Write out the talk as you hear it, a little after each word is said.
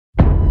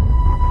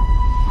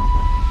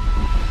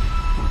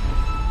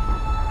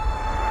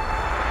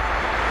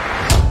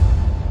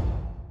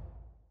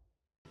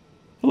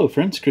Hello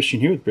friends, Christian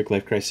here with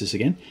BrickLifeCrisis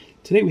again.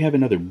 Today we have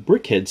another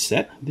BrickHeadz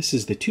set. This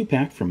is the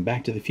 2-pack from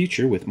Back to the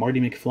Future with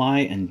Marty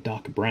McFly and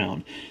Doc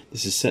Brown.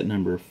 This is set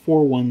number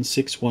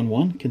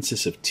 41611,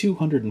 consists of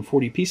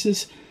 240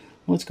 pieces.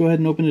 Let's go ahead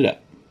and open it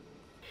up.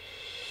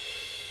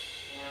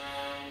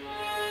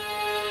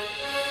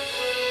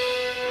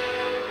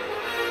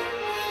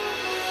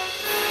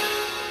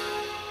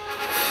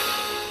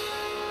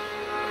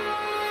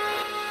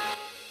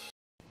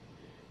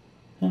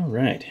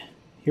 Alright,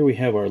 here we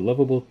have our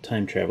lovable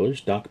time travelers,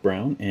 Doc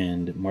Brown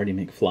and Marty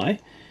McFly.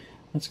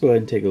 Let's go ahead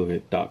and take a look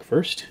at Doc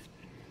first.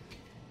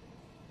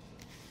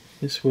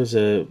 This was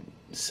a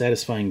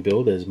satisfying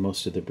build, as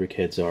most of the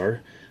BrickHeadz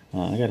are.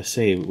 I gotta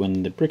say,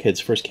 when the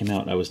BrickHeadz first came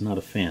out, I was not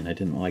a fan. I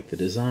didn't like the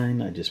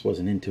design, I just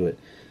wasn't into it.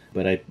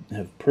 But I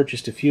have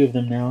purchased a few of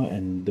them now,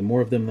 and the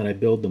more of them that I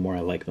build, the more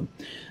I like them.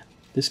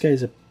 This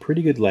guy's a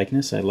pretty good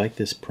likeness. I like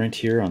this print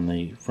here on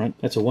the front.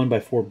 That's a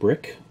 1x4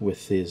 brick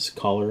with his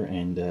collar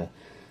and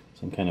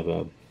some kind of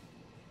a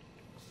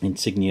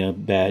insignia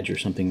badge or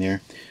something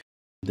there.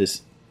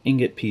 This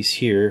ingot piece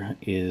here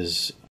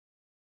is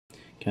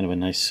kind of a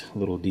nice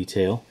little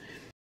detail.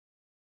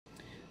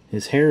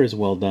 His hair is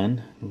well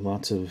done.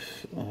 Lots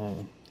of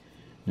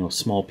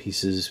small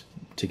pieces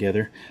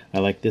together. I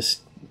like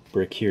this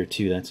brick here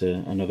too. That's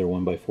another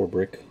 1x4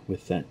 brick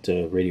with that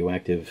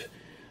radioactive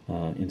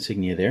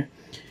insignia there.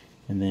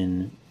 And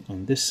then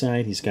on this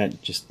side he's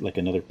got just like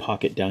another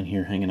pocket down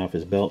here hanging off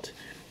his belt.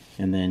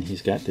 And then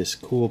he's got this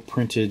cool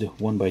printed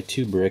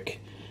 1x2 brick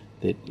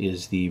that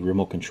is the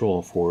remote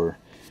control for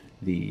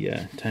the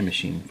time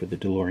machine, for the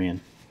DeLorean.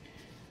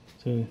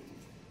 So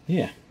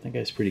yeah, that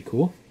guy's pretty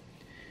cool.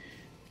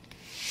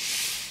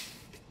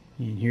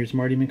 And here's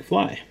Marty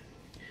McFly.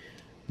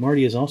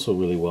 Marty is also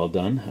really well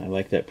done. I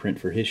like that print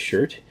for his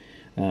shirt.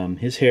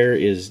 His hair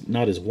is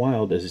not as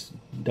wild as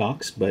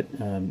Doc's, but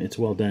it's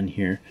well done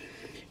here.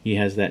 He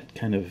has that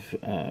kind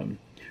of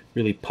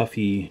really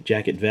puffy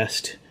jacket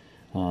vest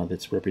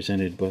that's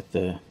represented by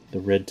the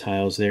red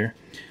tiles there.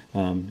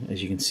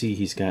 As you can see,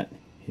 he's got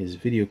his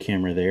video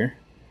camera there.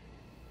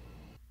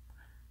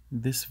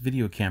 This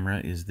video camera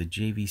is the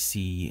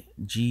JVC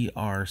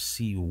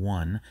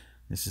GRC1.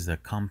 This is a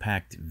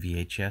compact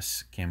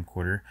VHS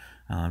camcorder.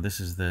 This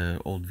is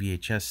the old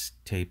VHS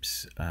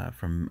tapes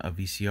from a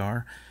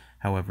VCR.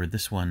 However,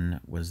 this one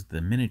was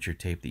the miniature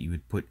tape that you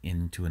would put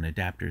into an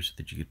adapter so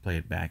that you could play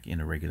it back in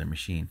a regular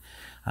machine.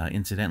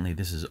 Incidentally,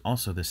 this is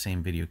also the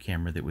same video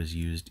camera that was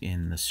used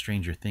in the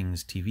Stranger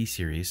Things TV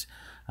series,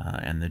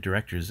 and the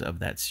directors of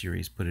that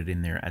series put it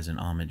in there as an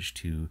homage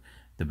to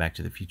the Back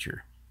to the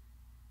Future.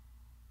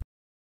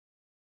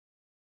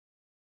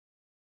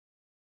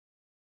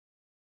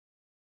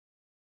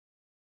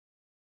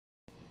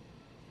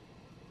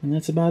 And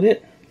that's about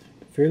it.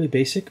 Fairly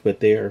basic,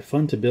 but they are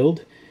fun to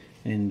build.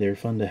 And they're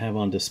fun to have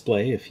on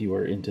display if you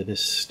are into this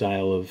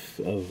style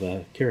of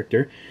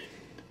character.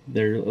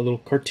 They're a little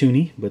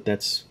cartoony, but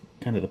that's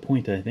kind of the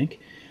point, I think.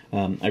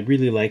 I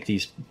really like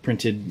these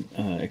printed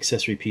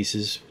accessory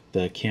pieces,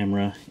 the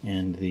camera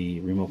and the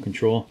remote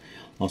control.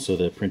 Also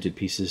the printed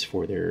pieces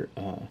for their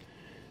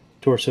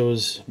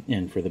torsos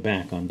and for the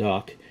back on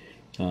Doc.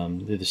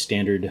 They're the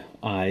standard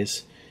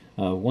eyes.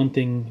 One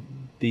thing,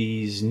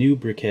 these new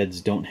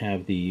BrickHeadz don't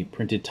have the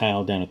printed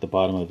tile down at the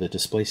bottom of the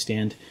display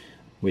stand,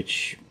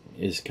 which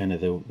is kind of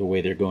the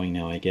way they're going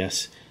now, I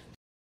guess.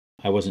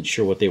 I wasn't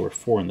sure what they were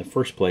for in the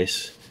first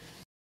place,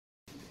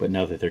 but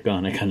now that they're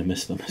gone, I kind of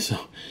miss them,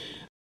 so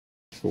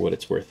for what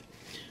it's worth.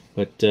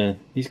 But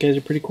these guys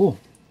are pretty cool.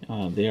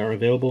 They are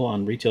available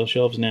on retail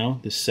shelves now.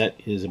 This set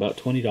is about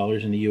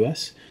 $20 in the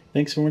US.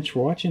 Thanks so much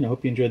for watching. I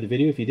hope you enjoyed the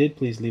video. If you did,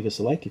 please leave us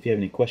a like. If you have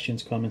any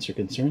questions, comments, or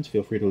concerns,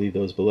 feel free to leave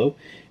those below.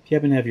 If you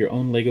happen to have your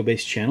own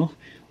Lego-based channel,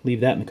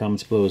 leave that in the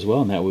comments below as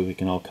well, and that way we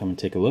can all come and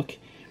take a look.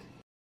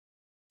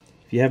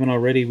 If you haven't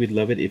already, we'd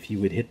love it if you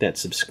would hit that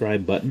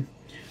subscribe button.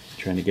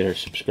 We're trying to get our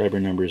subscriber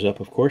numbers up,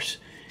 of course,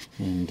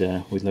 and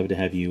we'd love to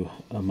have you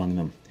among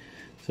them.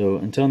 So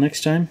until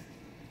next time,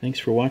 thanks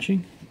for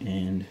watching,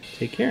 and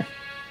take care.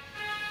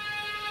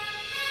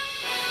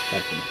 Bye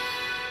for now.